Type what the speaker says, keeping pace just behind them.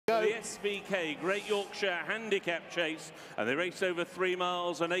the SBK Great Yorkshire Handicap Chase, and they race over 3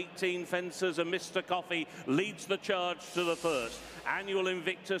 miles and 18 fences, and Mr. Coffee leads the charge to the first. Annual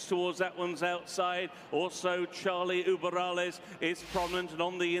Invictus towards that one's outside. Also Charlie Uberales is prominent, and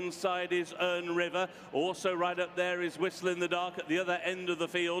on the inside is Earn River. Also right up there is Whistle in the Dark at the other end of the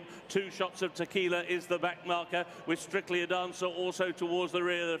field. 2 shots of tequila is the back marker, with Strictly a Dancer also towards the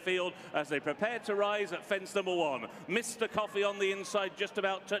rear of the field as they prepare to rise at fence number 1. Mr. Coffee on the inside just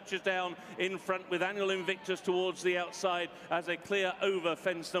about touches down in front, with Annual Invictus towards the outside as they clear over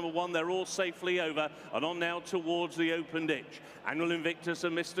fence number 1. They're all safely over and on now towards the open ditch. Annual Invictus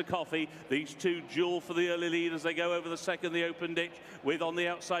and Mr. Coffee, these two duel for the early lead as they go over the second, the open ditch, with on the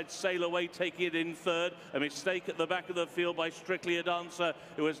outside Sail Away taking it in third. A mistake at the back of the field by Strictly a Dancer,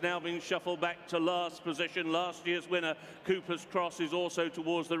 who has now been shuffled back to last position. Last year's winner, Cooper's Cross, is also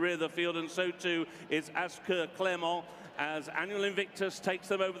towards the rear of the field, and so too is Asker Clement, as Annual Invictus takes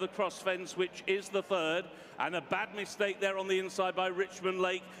them over the cross fence, which is the third, and a bad mistake there on the inside by Richmond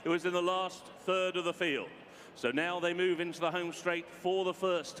Lake, who was in the last third of the field. So now they move into the home straight for the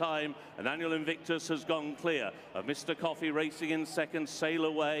first time, and Annual Invictus has gone clear of Mr. Coffee racing in second, Sail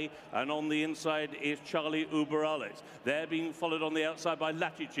Away, and on the inside is Charlie Uberales. They're being followed on the outside by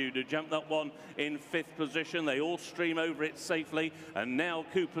Latitude, who jumped that one in 5th position. They all stream over it safely, and now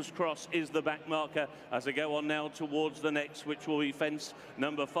Cooper's Cross is the back marker as they go on now towards the next, which will be fence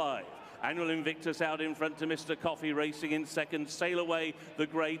number 5. Annual Invictus out in front to Mr. Coffee racing in second. Sail Away, the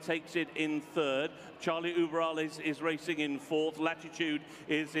grey, takes it in third. Charlie Uberales is racing in 4th. Latitude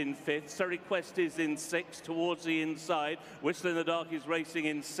is in 5th. Surrey Quest is in 6th towards the inside. Whistle in the Dark is racing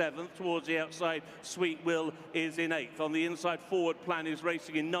in 7th. Towards the outside, Sweet Will is in 8th. On the inside, Forward Plan is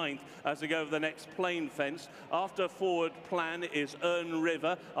racing in 9th as they go over the next plain fence. After Forward Plan is Earn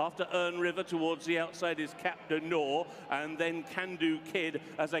River. After Earn River, towards the outside is Captain Nor, and then Can Do Kid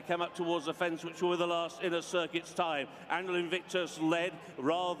as they come up towards the fence, which were the last in a circuit's time. Annual Invictus led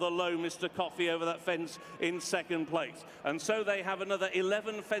rather low, Mr. Coffee over that fence in second place. And so they have another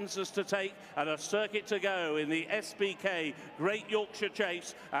 11 fences to take and a circuit to go in the SBK Great Yorkshire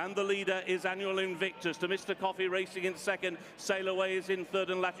Chase, and the leader is Annual Invictus to Mr. Coffee racing in second. Sail Away is in third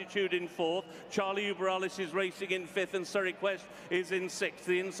and Latitude in 4th. Charlie Uberales is racing in 5th and Surrey Quest is in 6th.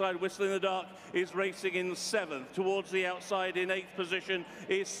 The inside, Whistle in the Dark is racing in 7th. Towards the outside in 8th position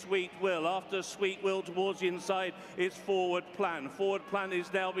is Sweet Will. After Sweet Will, towards the inside is Forward Plan. Forward Plan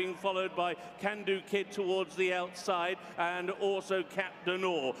is now being followed by Can Do Kid towards the outside, and also Captain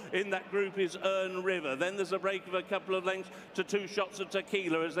Nor. In that group is Earn River. Then there's a break of a couple of lengths to 2 shots of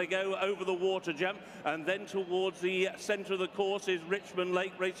tequila as they go over the water jump, and then towards the centre of the course is Richmond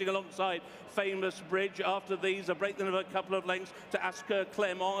Lake racing alongside Famous Bridge. After these, a break then of a couple of lengths to Asker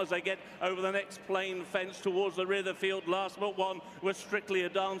Clement as they get over the next plain fence towards the rear of the field. Last but one was Strictly a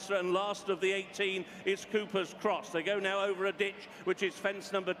Dancer, and last of the 18 is Cooper's Cross. They go now over a ditch, which is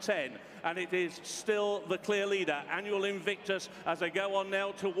fence number 10, and it is still the clear leader, Annual Invictus, as they go on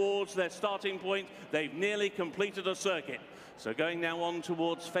now towards their starting point. They've nearly completed a circuit. So going now on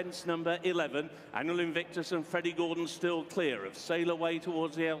towards fence number 11, Annual Invictus and Freddie Gordon still clear of Sail Away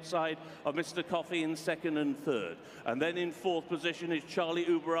towards the outside of Mr. Coffee in second and third. And then in 4th position is Charlie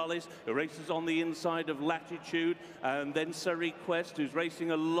Uberales, who races on the inside of Latitude, and then Surrey Quest, who's racing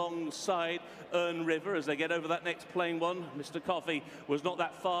alongside Earn River as they get over that next plain one. Mr. Coffee was not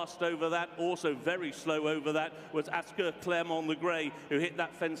that fast over that. Also very slow over that was Asker Clement the grey, who hit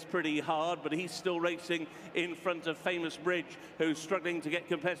that fence pretty hard, but he's still racing in front of Famous Bridge, who's struggling to get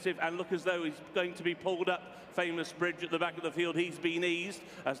competitive and look as though he's going to be pulled up. Famous Bridge at the back of the field, he's been eased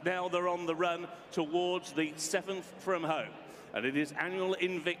as now they're on the run towards the 7th from home. And it is Annual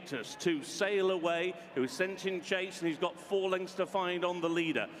Invictus to Sail Away, who is sent in chase, and he's got 4 lengths to find on the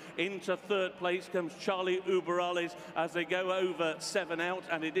leader. Into 3rd place comes Charlie Uberales as they go over 7 out,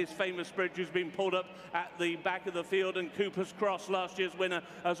 and it is Famous Bridge who's been pulled up at the back of the field, and Cooper's Cross, last year's winner,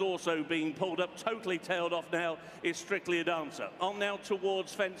 has also been pulled up. Totally tailed off now is Strictly a Dancer. On now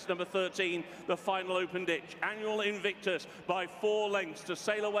towards fence number 13, the final open ditch. Annual Invictus by 4 lengths to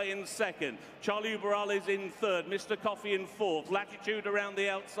Sail Away in second. Charlie Uberales in 3rd, Mr. Coffee in 4th. Latitude around the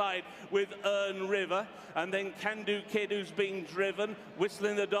outside with Earn River, and then Can Do Kid, who's being driven. Whistle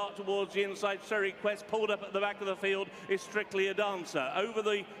in the Dark towards the inside. Surrey Quest pulled up at the back of the field is Strictly a Dancer. Over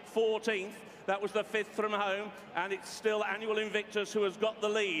the 14th That was the 5th from home, and it's still Annual Invictus who has got the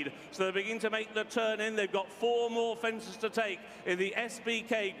lead. So they begin to make the turn in. They've got 4 more fences to take in the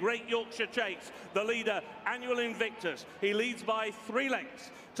SBK Great Yorkshire Chase. The leader, Annual Invictus, he leads by 3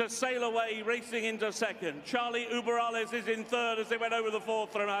 lengths to Sail Away, racing into second. Charlie Uberales is in third as they went over the 4th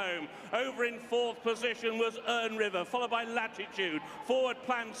from home. Over in 4th position was Earn River, followed by Latitude. Forward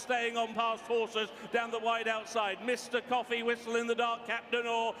Plan staying on past horses down the wide outside. Mr. Coffee, Whistle in the Dark, Captain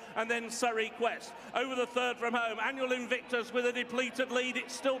Orr, and then Surrey Quest. Over the 3rd from home, Annual Invictus with a depleted lead.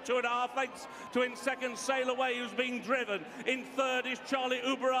 It's still 2.5 lengths to in second Sail Away, who's being driven. In third is Charlie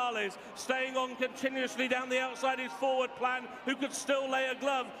Uberales. Staying on continuously down the outside is Forward Plan, who could still lay a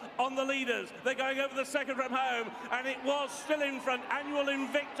glove on the leaders. They're going over the 2nd from home, and it was still in front, Annual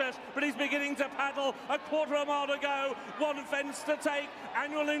Invictus, but he's beginning to paddle. A 1/4 mile to go, 1 fence to take.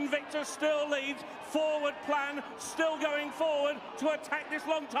 Annual Invictus still leads. Forward Plan still going forward to attack this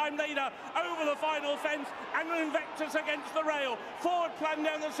long-time leader over the final fence. Annual Invictus against the rail. Forward Plan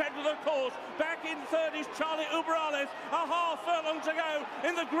down the centre of the course. Back in third is Charlie Uberales. A 1/2 furlong to go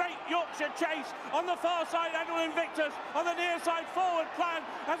in the Great Yorkshire Chase. On the far side, Annual Invictus. On the near side, Forward Plan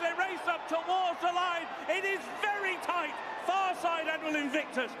as they race up towards the line. It is very tight. Far side, Annual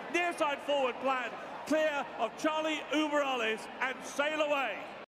Invictus. Near side, Forward Plan. Clear of Charlie Uberales and Sail Away.